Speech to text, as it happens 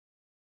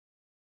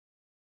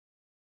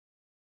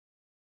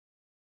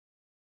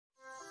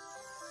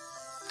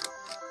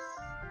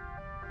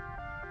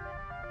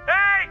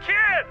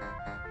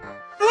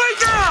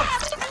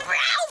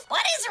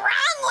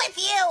with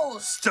you?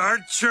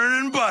 Start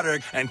churning butter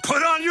and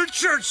put on your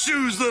church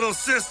shoes, little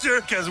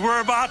sister, because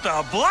we're about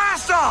to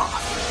blast off.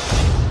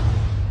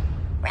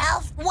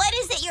 Ralph, what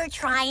is it you're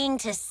trying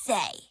to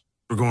say?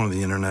 We're going to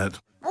the internet.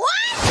 What?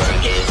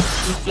 Work it,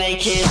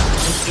 make it,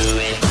 do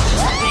it.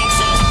 Make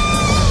sense.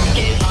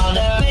 Get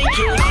harder, make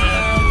it harder.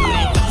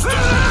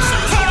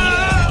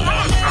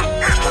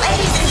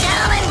 Ladies and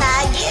gentlemen, I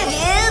give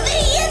you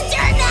the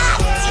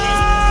internet.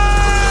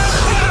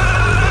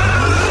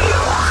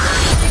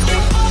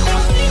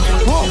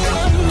 Whoa,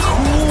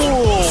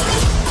 cool.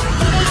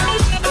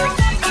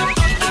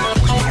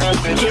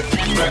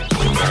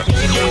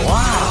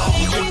 Wow,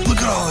 look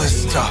at all this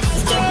stuff.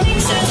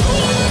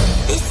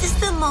 This is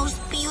the most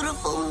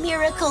beautiful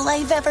miracle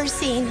I've ever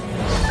seen.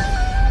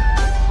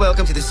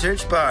 Welcome to the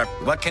search bar.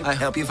 What can I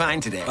help you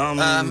find today?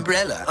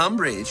 Umbrella,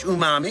 umbrage,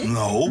 umami.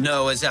 No.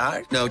 Noah's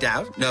Ark, no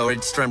doubt.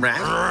 Nordstrom Rack.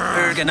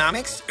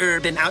 Ergonomics,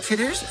 Urban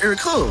Outfitters,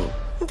 cool.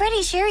 I'm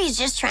pretty sure he's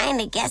just trying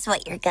to guess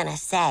what you're gonna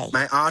say.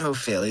 My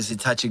autofill is a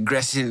touch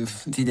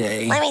aggressive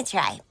today. Let me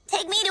try.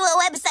 Take me to a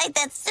website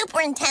that's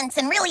super intense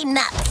and really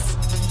nuts.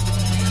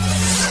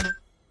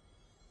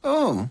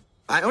 Oh,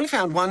 I only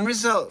found one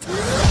result.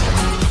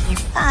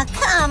 Oh,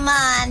 come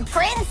on.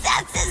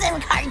 Princesses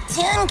and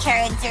cartoon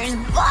characters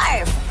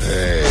barf.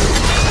 Hey.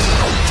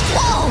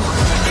 Whoa!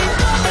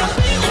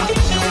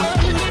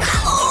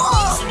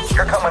 Cool!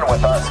 You're coming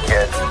with us,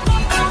 kid.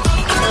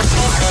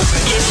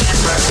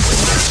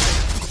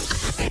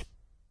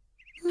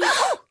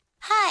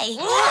 Hi.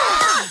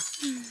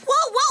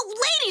 Whoa,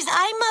 ladies,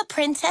 I'm a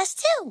princess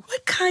too.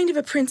 What kind of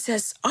a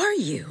princess are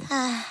you?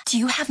 Do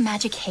you have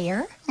magic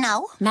hair?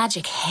 No.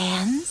 Magic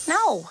hands?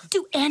 No.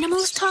 Do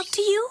animals talk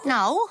to you?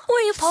 No. Were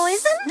you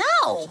poisoned?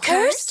 No.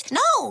 Cursed?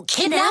 No.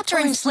 Kidnapped or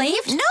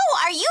enslaved? No.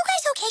 Are you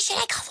guys okay? Should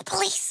I call the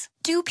police?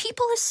 Do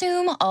people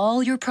assume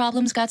all your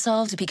problems got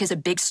solved because a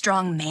big,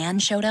 strong man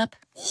showed up?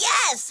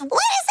 Yes. What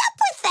is up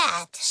with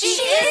that? She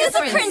is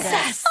a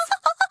princess.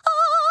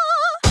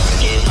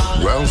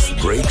 Ralph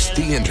breaks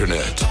the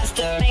internet.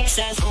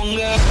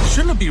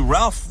 Shouldn't it be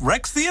Ralph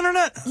wrecks the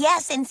internet? Yeah,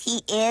 since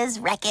he is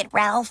Wreck-It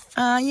Ralph.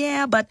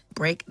 Yeah, but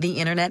break the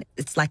internet,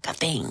 it's like a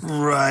thing.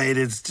 Right,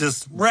 it's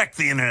just wreck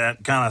the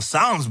internet. Kind of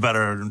sounds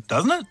better,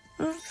 doesn't it?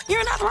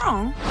 You're not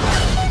wrong.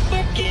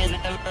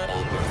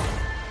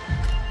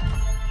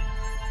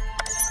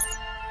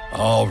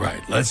 All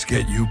right, let's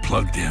get you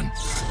plugged in.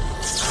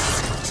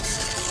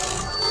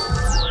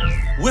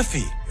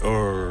 Whiffy,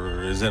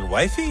 or is it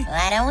wifey?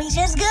 Why don't we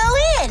just go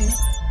in?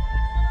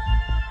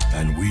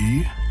 And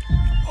we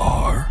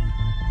are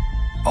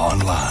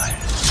online.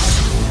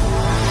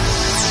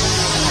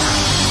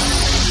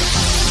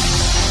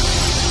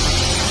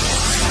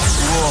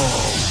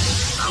 Whoa,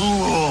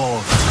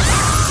 cool.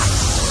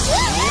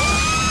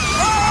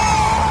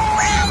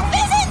 Ralph,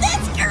 isn't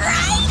this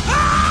great?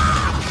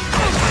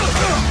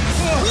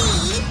 We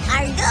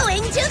are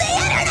going to the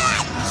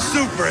internet!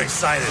 Super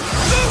excited.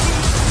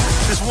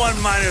 Just one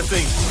minor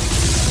thing.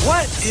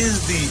 What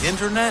is the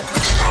internet?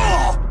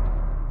 Oh,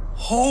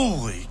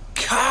 holy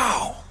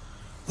cow.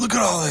 Look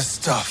at all this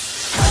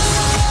stuff.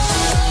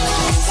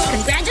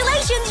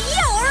 Congratulations,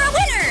 you're a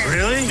winner!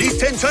 Really? These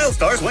 10 child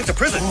stars went to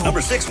prison.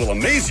 Number 6 will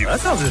amaze you. That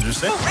sounds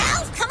interesting.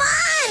 Ralph, come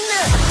on!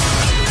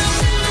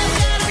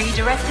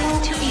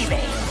 Redirecting to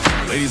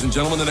eBay. Ladies and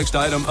gentlemen, the next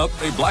item up,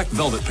 a black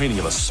velvet painting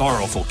of a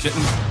sorrowful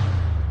kitten.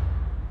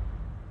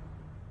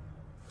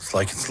 It's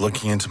like it's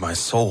looking into my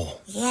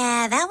soul.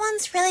 Yeah, that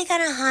one's really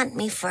gonna haunt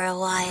me for a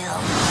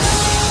while.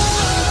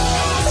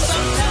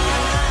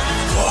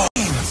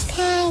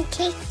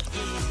 Pancake.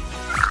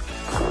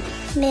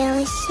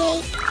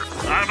 Milkshake.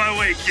 Out of my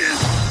way, kid.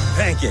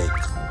 Pancake.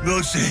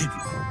 Milkshake.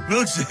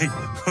 Milkshake.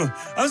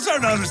 I'm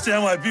starting to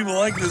understand why people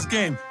like this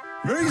game.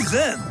 Very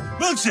zen.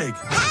 Milkshake.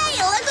 Hey,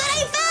 look what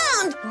I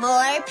found!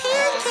 More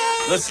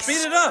pancakes! Let's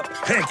speed it up.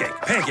 Pancake,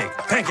 pancake,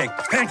 pancake,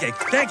 pancake,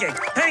 pancake,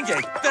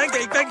 pancake,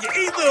 pancake, pancake.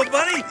 Eat, little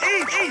bunny.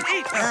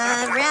 Eat.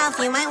 Ralph,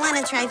 you might want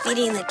to try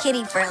feeding the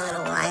kitty for a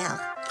little while.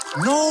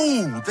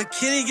 No, the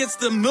kitty gets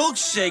the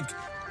milkshake.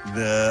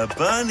 The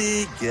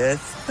bunny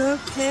gets the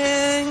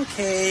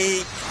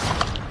pancake.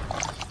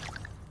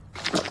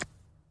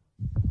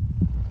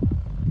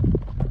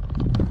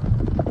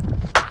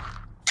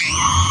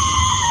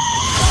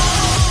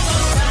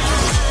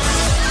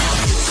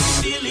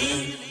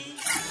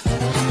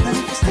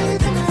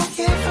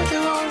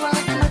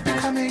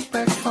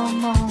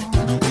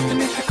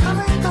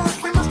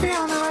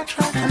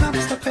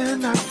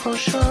 For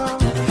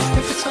sure.